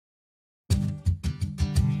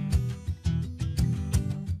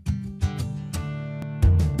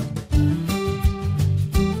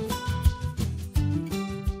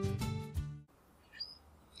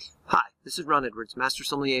This is Ron Edwards, Master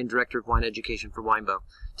Sommelier and Director of Wine Education for Winebow.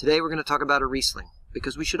 Today we're going to talk about a Riesling,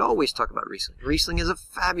 because we should always talk about Riesling. Riesling is a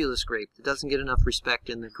fabulous grape that doesn't get enough respect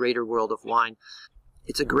in the greater world of wine.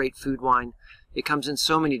 It's a great food wine. It comes in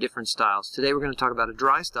so many different styles. Today we're going to talk about a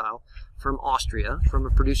dry style from Austria, from a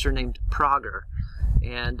producer named Prager.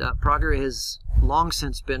 And Prager has long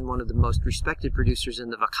since been one of the most respected producers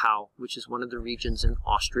in the Wachau, which is one of the regions in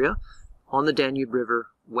Austria, on the Danube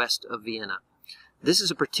River, west of Vienna. This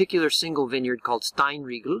is a particular single vineyard called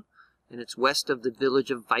Steinriegl, and it's west of the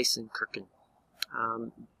village of Weissenkirchen.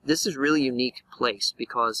 This is a really unique place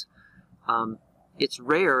because it's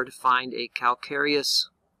rare to find a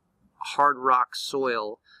calcareous hard rock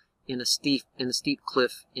soil in a steep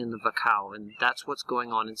cliff in the Wachau, and that's what's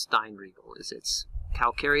going on in Steinriegl. It's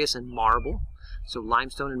calcareous and marble, so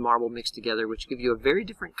limestone and marble mixed together, which give you a very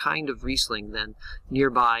different kind of Riesling than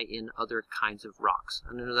nearby in other kinds of rocks.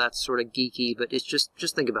 I know that's sort of geeky, but it's just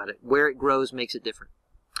think about it. Where it grows makes it different.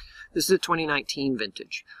 This is a 2019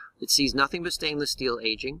 vintage. It sees nothing but stainless steel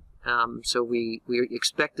aging, so we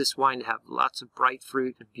expect this wine to have lots of bright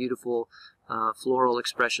fruit and beautiful floral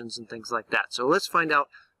expressions and things like that. So let's find out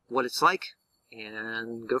what it's like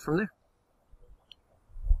and go from there.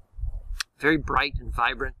 Very bright and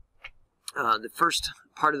vibrant. The first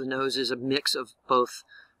part of the nose is a mix of both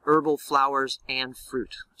herbal flowers and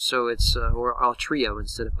fruit. So it's, or a trio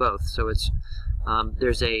instead of both. So it's,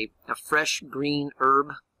 there's a fresh green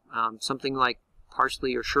herb, something like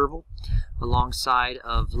parsley or chervil, alongside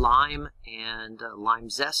of lime and lime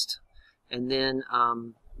zest. And then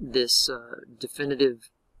this definitive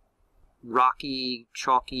rocky,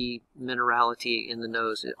 chalky minerality in the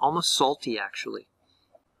nose, almost salty actually.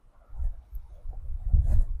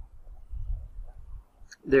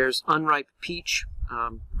 There's unripe peach,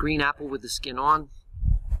 green apple with the skin on.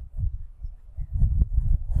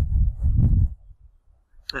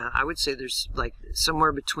 I would say there's like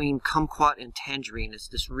somewhere between kumquat and tangerine. It's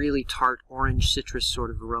this really tart orange citrus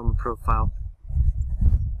sort of aroma profile.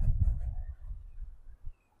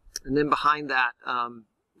 And then behind that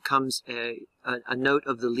comes a note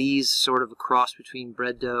of the lees, sort of a cross between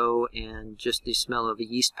bread dough and just the smell of a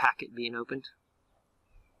yeast packet being opened.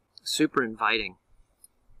 Super inviting.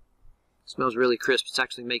 Smells really crisp. It's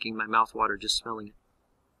actually making my mouth water just smelling it.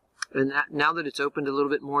 And now that it's opened a little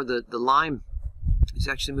bit more, the lime is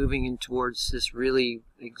actually moving in towards this really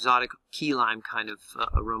exotic key lime kind of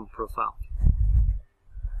aroma profile.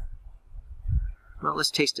 Well,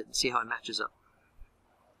 let's taste it and see how it matches up.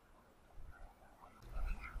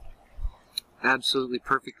 Absolutely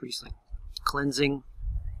perfect Riesling. Cleansing,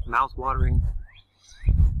 mouth-watering,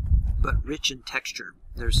 but rich in texture.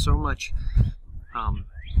 There's so much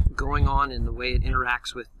going on in the way it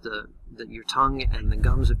interacts with your tongue and the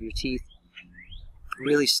gums of your teeth. It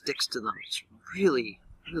really sticks to them. It's really,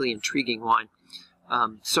 really intriguing wine.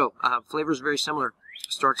 Flavor is very similar.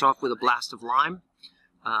 Starts off with a blast of lime.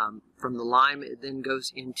 From the lime, it then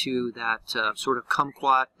goes into that sort of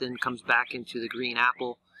kumquat, then comes back into the green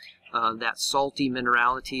apple. That salty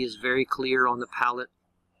minerality is very clear on the palate,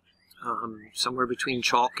 somewhere between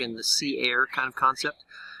chalk and the sea air kind of concept.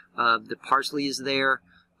 The parsley is there.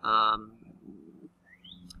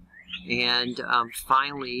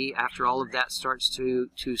 Finally, after all of that starts to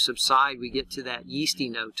subside, we get to that yeasty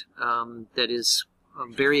note that is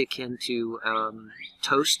very akin to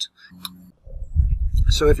toast.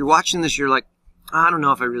 So if you're watching this, you're like, I don't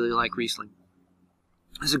know if I really like Riesling.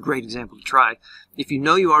 This is a great example to try. If you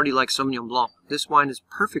know you already like Sauvignon Blanc, this wine is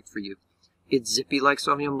perfect for you. It's zippy like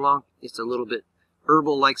Sauvignon Blanc. It's a little bit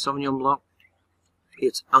herbal like Sauvignon Blanc.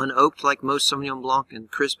 It's unoaked like most Sauvignon Blanc and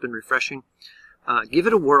crisp and refreshing. Give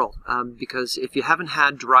it a whirl, because if you haven't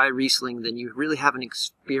had dry Riesling, then you really haven't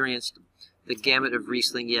experienced the gamut of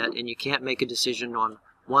Riesling yet, and you can't make a decision on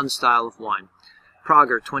one style of wine.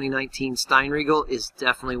 Prager 2019 Steinriegl is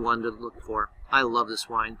definitely one to look for. I love this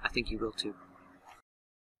wine. I think you will too.